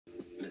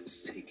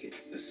let's take it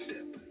a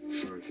step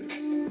further.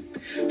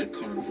 The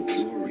carnival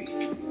glory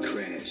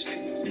crashed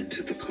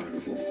into the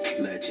carnival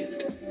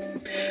legend.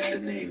 The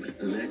name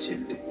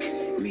legend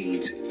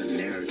means a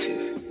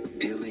narrative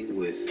dealing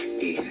with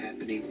a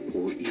happening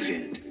or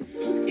event,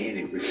 and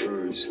it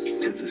refers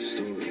to the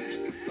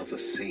story of a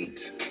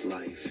saint's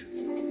life.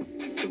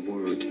 The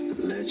word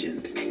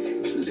legend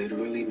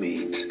literally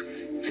means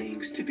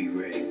things to be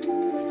read,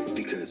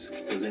 because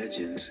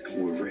legends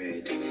were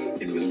read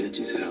in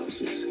religious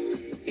houses,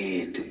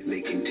 and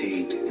they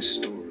contained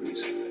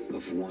stories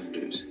of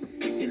wonders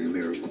and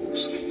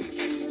miracles.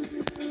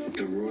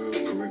 The Royal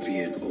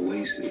Caribbean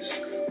Oasis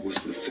was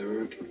the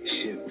third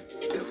ship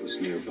that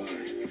was nearby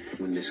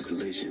when this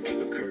collision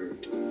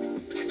occurred.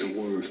 The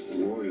word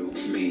royal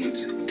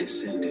means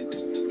descendant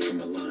from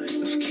a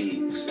line of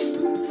kings.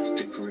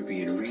 The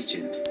Caribbean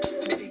region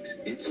takes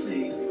its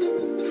name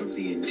from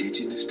the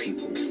indigenous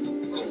people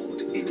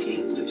called in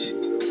English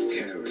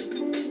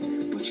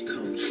Carib, which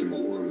comes from a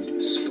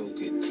word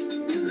spoken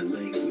in the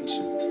language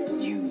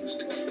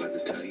used by the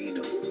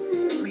Taino,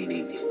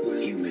 meaning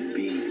human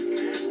being.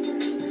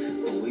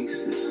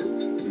 Oasis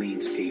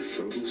means a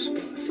fertile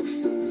spot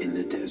in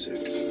the desert,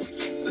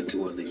 a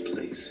dwelling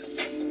place,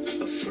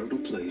 a fertile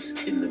place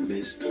in the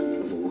midst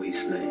of a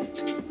wasteland.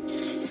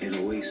 An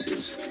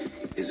oasis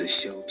is a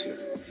shelter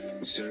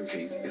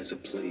serving as a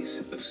place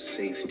of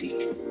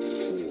safety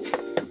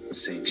or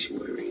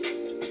sanctuary.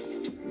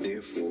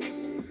 Therefore,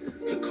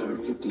 the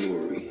carnival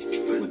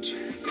glory, which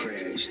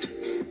crashed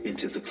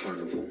into the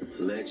carnival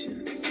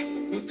legend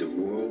with the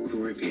Royal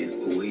Caribbean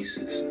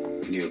Oasis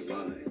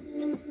nearby,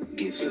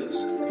 gives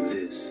us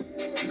this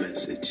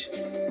message.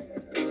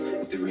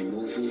 The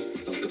removal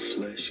of the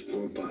flesh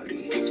or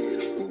body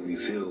will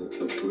reveal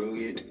a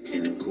brilliant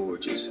and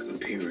gorgeous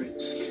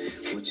appearance,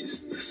 which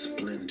is the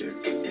splendor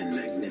and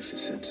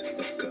magnificence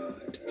of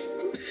God.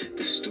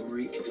 The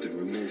story of the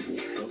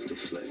removal of the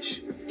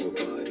flesh or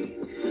body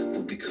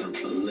will become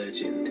a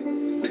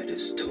legend that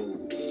is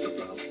told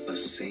about a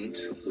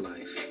saint's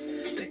life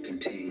that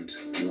contains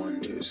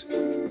wonders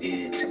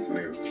and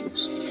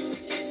miracles.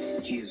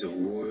 He is a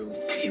royal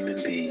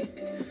human being,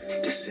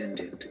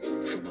 descendant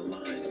from a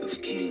line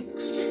of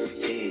kings,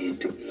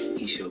 and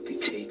he shall be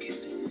taken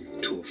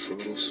to a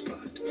fertile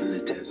spot in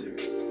the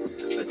desert,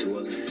 a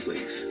dwelling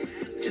place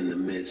in the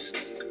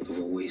midst of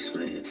a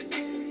wasteland,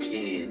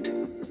 and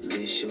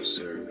this shall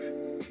serve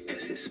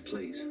as his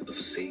place of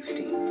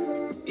safety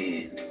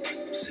and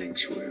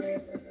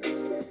sanctuary.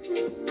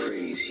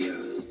 Praise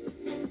Yah.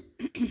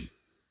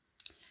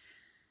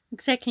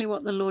 Exactly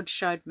what the Lord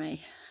showed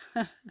me.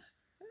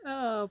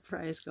 Oh,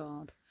 praise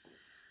God.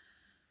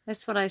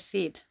 That's what I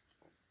said.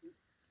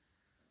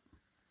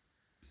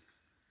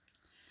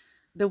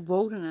 The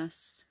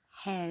wilderness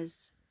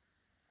has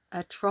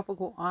a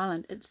tropical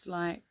island. It's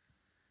like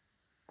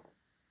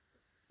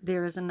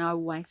there is an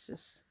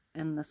oasis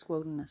in this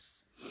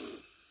wilderness.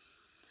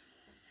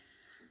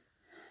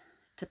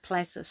 It's a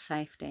place of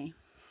safety.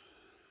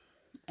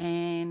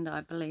 And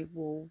I believe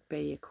we'll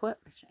be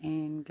equipped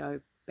and go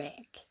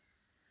back.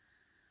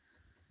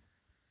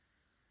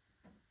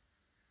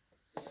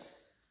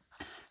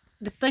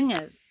 The thing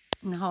is,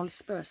 and the Holy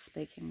Spirit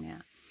speaking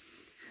now,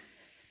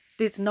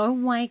 there's no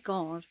way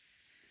God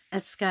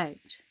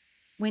escaped.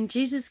 When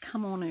Jesus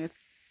come on earth,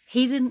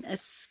 he didn't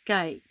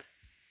escape.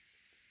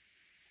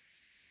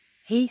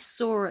 He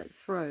saw it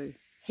through.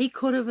 He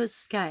could have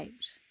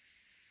escaped.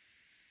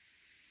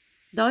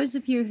 Those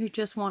of you who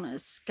just want to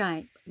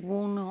escape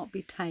will not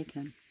be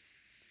taken.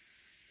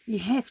 You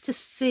have to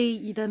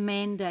see the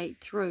mandate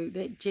through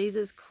that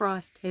Jesus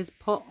Christ has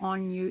put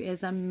on you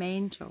as a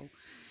mantle.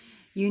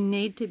 You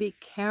need to be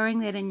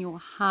carrying that in your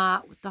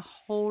heart with the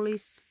Holy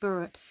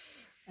Spirit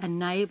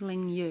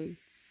enabling you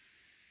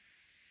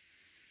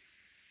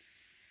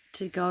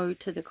to go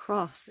to the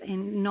cross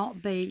and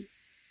not be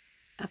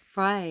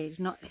afraid,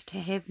 not to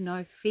have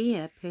no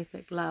fear.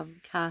 Perfect love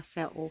casts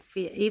out all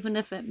fear, even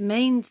if it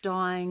means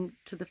dying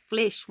to the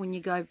flesh when you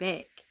go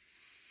back,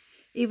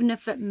 even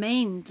if it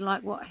means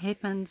like what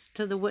happens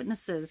to the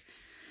witnesses,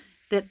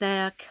 that they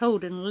are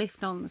killed and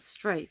left on the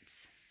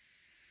streets.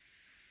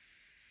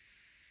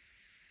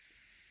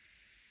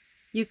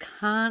 You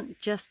can't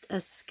just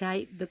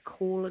escape the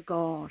call of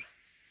God.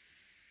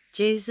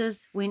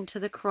 Jesus went to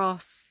the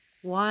cross.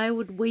 Why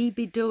would we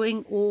be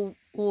doing,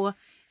 or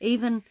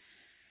even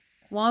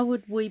why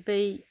would we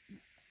be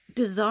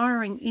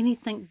desiring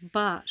anything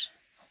but?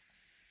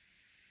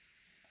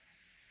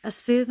 A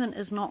servant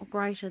is not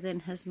greater than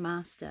his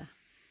master.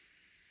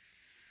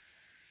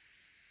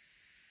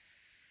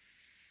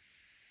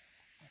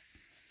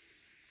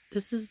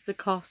 This is the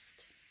cost.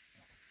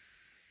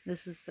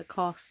 This is the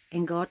cost.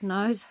 And God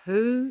knows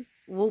who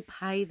will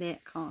pay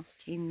that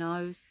cost. He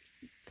knows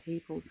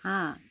people's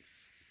hearts.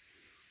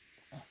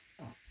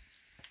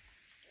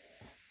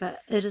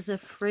 But it is a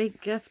free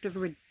gift of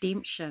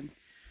redemption.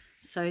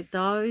 So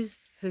those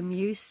whom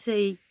you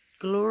see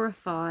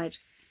glorified,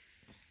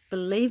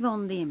 believe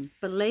on them.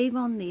 Believe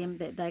on them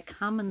that they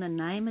come in the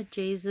name of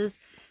Jesus,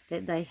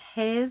 that they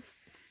have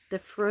the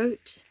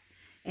fruit,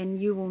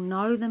 and you will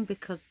know them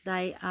because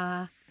they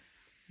are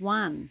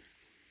one.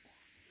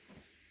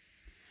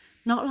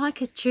 Not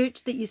like a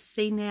church that you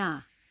see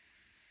now.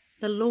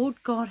 The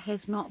Lord God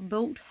has not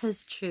built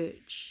his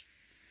church.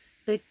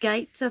 The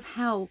gates of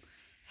hell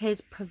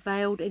has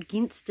prevailed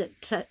against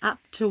it up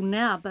till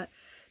now, but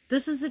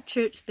this is a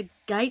church the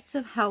gates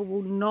of hell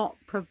will not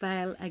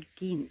prevail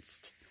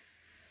against.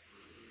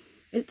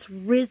 It's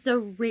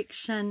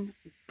resurrection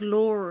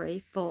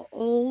glory for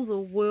all the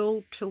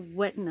world to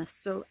witness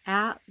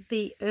throughout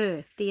the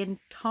earth. The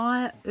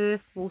entire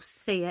earth will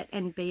see it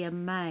and be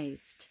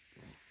amazed.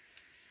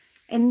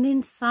 And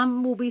then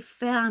some will be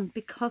found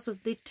because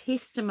of their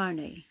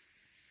testimony.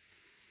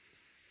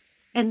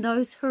 And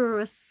those who are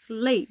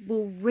asleep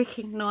will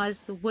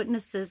recognize the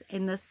witnesses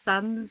and the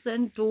sons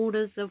and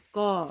daughters of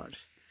God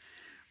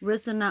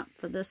risen up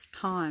for this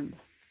time.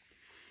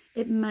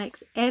 It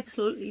makes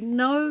absolutely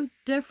no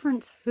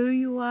difference who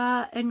you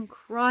are in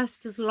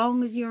Christ as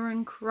long as you're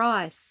in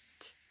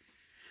Christ.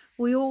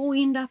 We all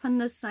end up in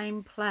the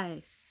same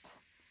place.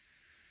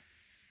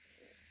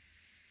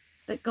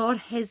 That God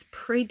has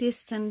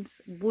predestined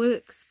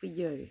works for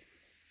you.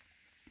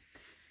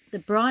 The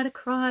bride of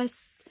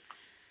Christ,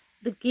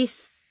 the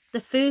guests,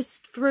 the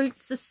first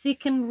fruits, the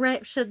second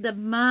rapture, the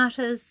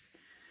martyrs.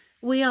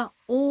 We are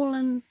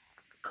all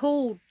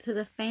called to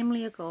the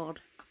family of God.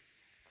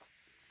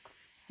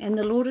 And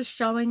the Lord is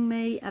showing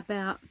me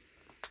about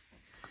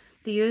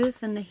the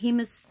earth and the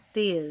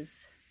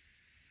hemispheres.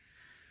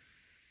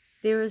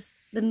 There is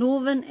the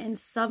northern and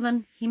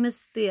southern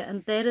hemisphere,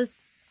 and that is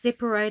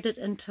separated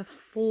into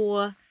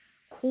 4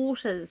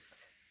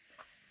 quarters.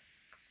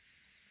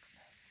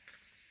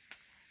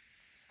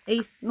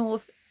 East,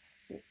 north,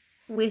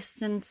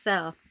 west and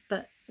south.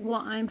 But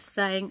what I'm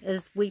saying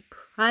is we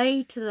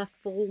pray to the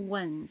 4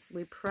 winds.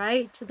 We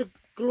pray to the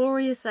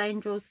glorious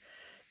angels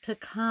to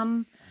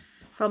come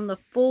from the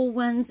 4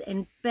 winds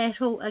and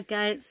battle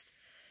against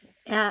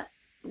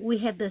we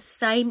have the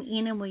same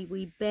enemy.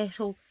 We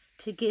battle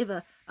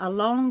together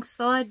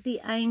alongside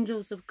the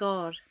angels of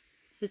God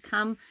who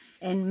come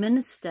and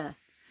minister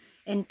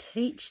and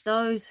teach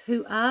those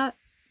who are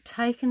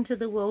taken to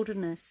the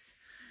wilderness.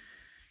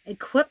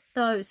 Equip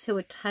those who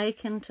are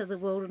taken to the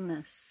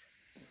wilderness.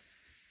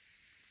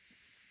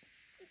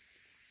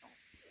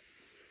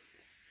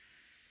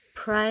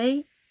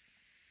 Pray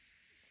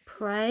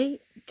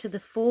to the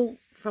 4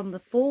 from the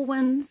 4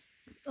 winds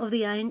of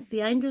the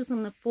angels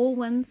and the 4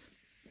 winds.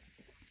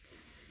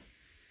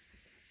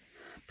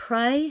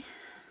 Pray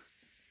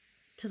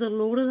to the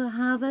Lord of the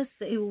harvest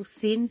that he will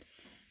send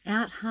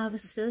out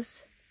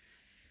harvesters.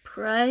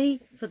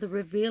 Pray for the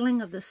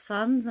revealing of the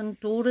sons and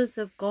daughters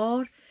of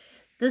God.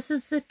 This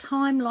is the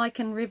time, like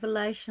in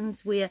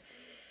Revelations, where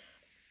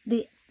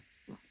the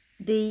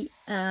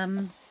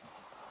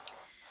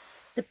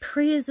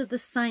prayers of the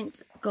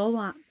saints go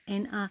up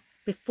and are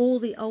before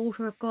the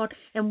altar of God.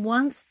 And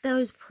once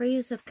those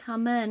prayers have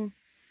come in,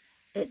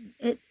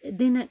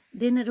 then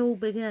it all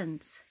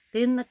begins.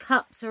 Then the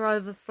cups are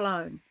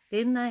overflown.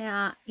 Then they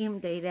are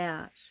emptied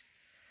out.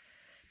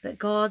 But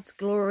God's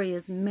glory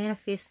is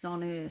manifest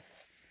on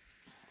earth.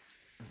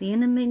 The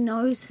enemy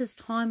knows his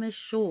time is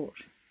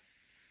short.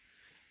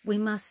 We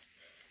must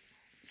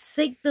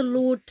seek the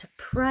Lord to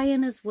pray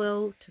in his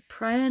will, to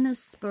pray in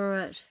his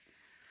spirit,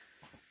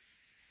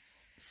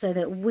 so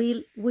that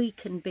we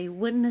can be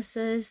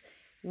witnesses,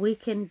 we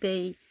can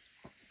be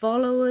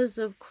followers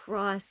of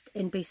Christ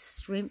and be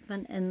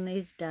strengthened in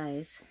these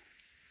days.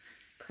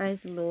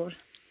 Praise the Lord.